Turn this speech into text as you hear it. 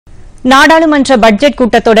நாடாளுமன்ற பட்ஜெட்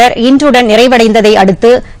கூட்டத்தொடர் இன்றுடன் நிறைவடைந்ததை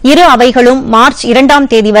அடுத்து இரு அவைகளும் மார்ச் 2ஆம்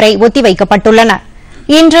தேதி வரை ஒத்திவைக்கப்பட்டுள்ளன.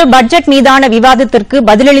 இன்று பட்ஜெட் மீதான விவாதத்திற்கு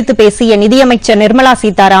பதிலளித்து பேசிய நிதியமைச்சர் நிர்மலா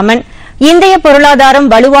சீதாராமன், இந்திய பொருளாதாரம்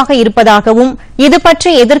வலுவாக இருப்பதாகவும்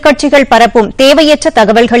இதுபற்றி எதிர்க்கட்சிகள் பரப்பும் தேவையற்ற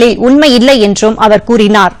தகவல்களில் உண்மையில்லை என்றும் அவர்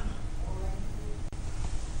கூறினார்.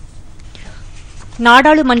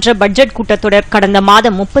 நாடாளுமன்ற பட்ஜெட் கூட்டத்தொடர் கடந்த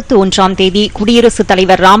மாதம் 31ஆம் தேதி குடியரசுத்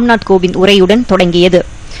தலைவர் ராம்நாத் கோவிந்த் உரையுடன் தொடங்கியது.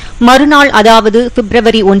 மறுநாள், அதாவது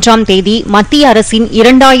பிப்ரவரி 1ஆம் தேதி மத்திய அரசின்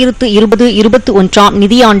 2020-21ஆம்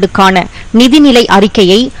நிதியாண்டுக்கான நிதிநிலை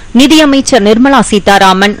அறிக்கையை நிதியமைச்சர் நிர்மலா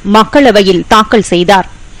சீதாராமன் மக்களவையில் தாக்கல் செய்தார்.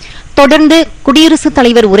 தொடர்ந்து குடியரசுத்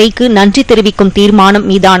தலைவர் உரைக்கு நன்றி தெரிவிக்கும் தீர்மானம்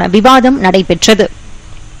மீதான விவாதம் நடைபெற்றது.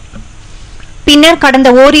 பின்னர் கடந்த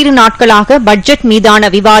ஓரிரு நாட்களாக பட்ஜெட் மீதான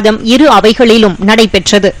விவாதம் இரு அவைகளிலும்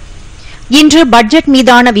நடைபெற்றது. இன்று பட்ஜெட்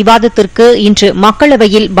மீதான விவாதத்திற்கு இன்று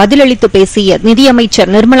மக்களவையில் பதிலளித்து பேசிய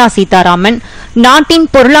நிதியமைச்சர் நிர்மலா சீதாராமன், நாட்டின்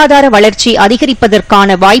பொருளாதார வளர்ச்சி அதிகரிப்பதற்கான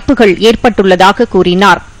வாய்ப்புகள் ஏற்பட்டுள்ளதாக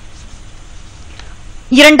கூறினார்.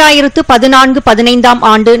 2014-15ஆம்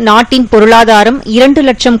ஆண்டு நாட்டின் பொருளாதாரம் $2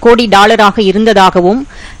 லட்சம் கோடி இருந்ததாகவும்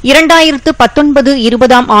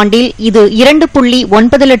 2019-20ஆம் ஆண்டில் இது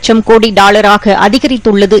 $2.9 லட்சம் கோடி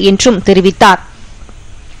அதிகரித்துள்ளது என்றும் தெரிவித்தார்.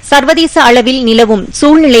 சர்வதேச அளவில் நிலவும்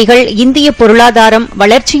சூழ்நிலைகள் இந்திய பொருளாதாரம்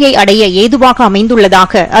வளர்ச்சியை அடைய ஏதுவாக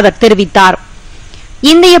அமைந்துள்ளதாக அவர் தெரிவித்தார்.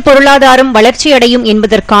 இந்திய பொருளாதாரம் வளர்ச்சியடையும்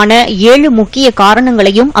என்பதற்கான 7 முக்கிய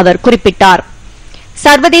காரணங்களையும் அவர் குறிப்பிட்டார்.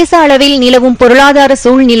 சர்வதேச அளவில் நிலவும் பொருளாதார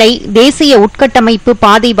சூழ்நிலை, தேசிய உட்கட்டமைப்பு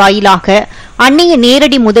பாதை வாயிலாக அந்நிய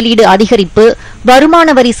நேரடி முதலீடு அதிகரிப்பு, வருமான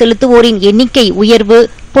வரி செலுத்துவோரின் எண்ணிக்கை உயர்வு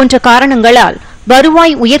போன்ற காரணங்களால்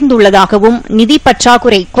வருவாய் உயர்ந்துள்ளதாகவும் நிதி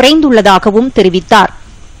பற்றாக்குறை குறைந்துள்ளதாகவும் தெரிவித்தார்.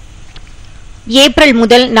 ஏப்ரல்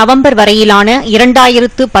முதல் நவம்பர் வரையிலான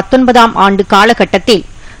 2019ஆம் ஆண்டு காலகட்டத்தில்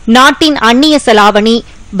நாட்டின் அந்நிய செலாவணி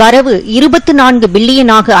வரவு 24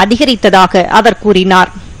 பில்லியனாக அதிகரித்ததாக அவர்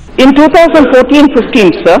கூறினார். In 2014-15,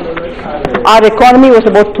 sir, our economy was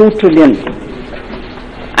about 2 trillion.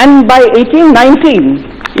 And by 18-19,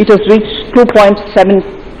 it has reached 2.7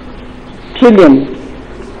 trillion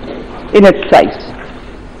in its size.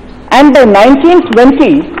 And by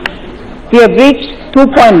 1920, we have reached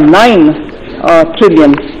 2.9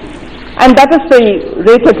 trillion. And that is the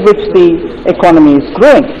rate at which the economy is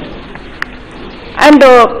growing. And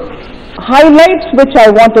the highlights which I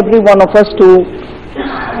want every one of us to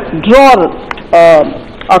draw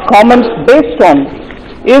our comments based on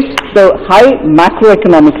is the high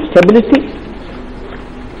macroeconomic stability,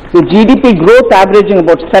 the GDP growth averaging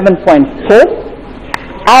about 7.4,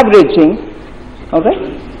 averaging, okay,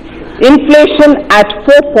 inflation at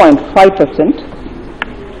 4.5%,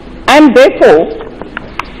 and therefore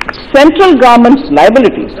central government's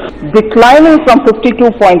liabilities declining from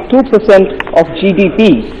 52.2% of GDP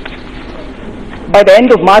by the end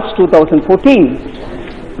of March 2014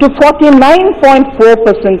 to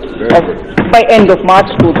 49.4% by end of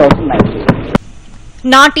March 2019.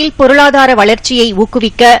 நாட்டில் பொருளாதார வளர்ச்சியை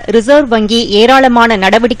ஊக்குவிக்க reserve வங்கி ஏராளமான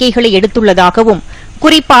நடவடிக்கைகளை எடுத்துள்ளதாகவும்,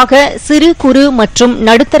 குறிப்பாக சிறு குறு மற்றும்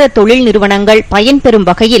நடுத்தர தொழில் நிறுவனங்கள் பயன்பெறும்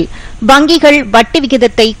வகையில் வங்கிகள் வட்டி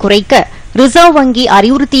விகிதத்தை குறைக்க ரிசர்வ் வங்கி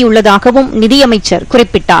அறிவுறுத்தியுள்ளதாகவும் நிதியமைச்சர்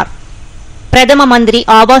குறிப்பிட்டார். பிரதம மந்திரி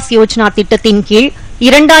ஆவாஸ் யோஜனா திட்டத்தின் கீழ்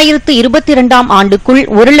 2022ஆம் ஆண்டுக்குள்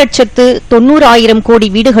 1,90,000 கோடி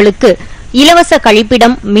வீடுகளுக்கு இலவச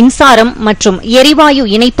கழிப்பிடம், மின்சாரம் மற்றும் எரிவாயு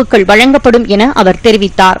இணைப்புகள் வழங்கப்படும் என அவர்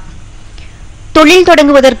தெரிவித்தார். தொழில்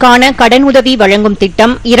தொடங்குவதற்கான கடன் உதவி வழங்கும்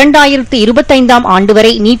திட்டம் 2025ஆம் ஆண்டு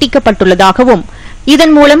வரை நீட்டிக்கப்பட்டுள்ளதாகவும்,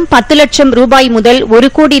 இதன் மூலம் 10 லட்சம் ரூபாய் முதல்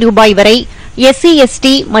 1 கோடி ரூபாய் வரை SC/ST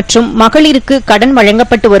மற்றும் மகளிருக்கு கடன்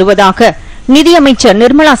வழங்கப்பட்டு வருவதாக நிதியமைச்சர்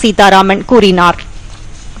நிர்மலா சீதாராமன் கூறினார்.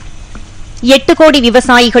 8 கோடி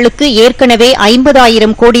விவசாயிகளுக்கு ஏற்கனவே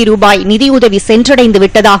 50,000 கோடி ரூபாய் நிதியுதவி சென்றடைந்து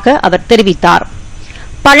விட்டதாக அவர் தெரிவித்தார்.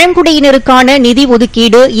 பழங்குடியினருக்கான நிதி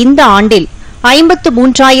ஒதுக்கீடு இந்த ஆண்டில்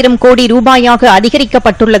 53,000 கோடி ரூபாயாக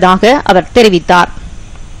அதிகரிக்கப்பட்டுள்ளதாக அவர் தெரிவித்தார்.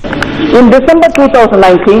 In December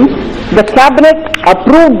 2019, the Cabinet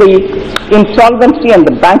approved the Insolvency and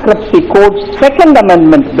the Bankruptcy Code's second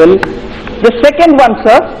amendment bill. The second one,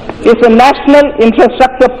 sir, is a national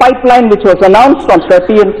infrastructure pipeline which was announced on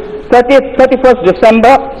 31st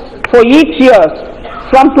December for each year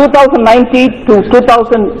from 2019 to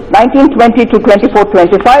 2019-20 to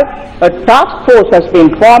 24-25. A task force has been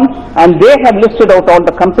formed and they have listed out all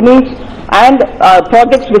the companies and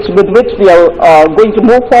projects with which we are going to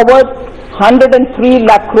move forward. 103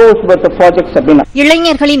 lakh crores worth of projects have been.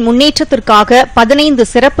 இளைஞர்களின் முன்னேற்றத்திற்காக 15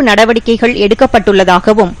 சிறப்பு நடவடிக்கைகள்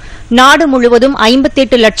எடுக்கப்பட்டுள்ளதாகவும், நாடு முழுவதும்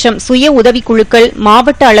 58 லட்சம் சுய உதவிக்குழுக்கள்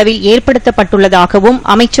மாவட்ட அளவில் ஏற்படுத்தப்பட்டுள்ளதாகவும்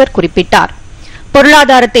அமைச்சர் குறிப்பிட்டார்.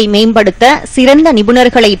 பொருளாதாரத்தை மேம்படுத்த சிறந்த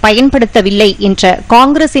நிபுணர்களை பயன்படுத்தவில்லை என்ற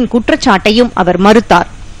காங்கிரசின் குற்றச்சாட்டையும் அவர் மறுத்தார்.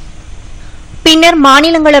 பின்னர்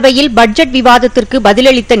மாநிலங்களவையில் பட்ஜெட் விவாதத்திற்கு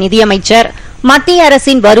பதிலளித்த நிதியமைச்சர் மத்திய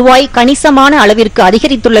அரசின் வருவாய் கணிசமான அளவிற்கு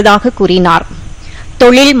அதிகரித்துள்ளதாக கூறினார்.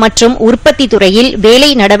 தொழில் மற்றும் உற்பத்தி துறையில்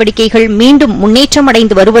வேலை நடவடிக்கைகள் மீண்டும்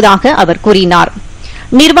முன்னேற்றமடைந்து வருவதாக அவர் கூறினார்.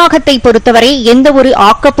 நிர்வாகத்தை பொறுத்தவரை எந்தவொரு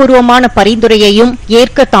ஆக்கப்பூர்வமான பரிந்துரையையும்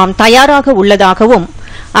ஏற்க தாம் தயாராக உள்ளதாகவும்,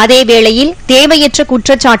 அதேவேளையில் தேவையற்ற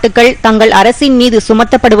குற்றச்சாட்டுகள் தங்கள் அரசின் மீது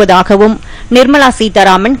சுமத்தப்படுவதாகவும் நிர்மலா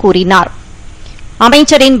சீதாராமன் கூறினார்.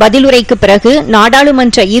 அமைச்சரின் பதிலுரைக்கு பிறகு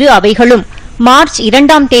நாடாளுமன்ற இரு அவைகளும் மார்ச்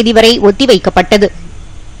 2ஆம் தேதி வரை ஒத்திவைக்கப்பட்டது.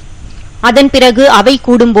 அதன் பிறகு அவை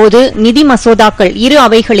கூடும்போது நிதி மசோதாக்கள் இரு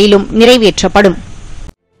அவைகளிலும் நிறைவேற்றப்படும்.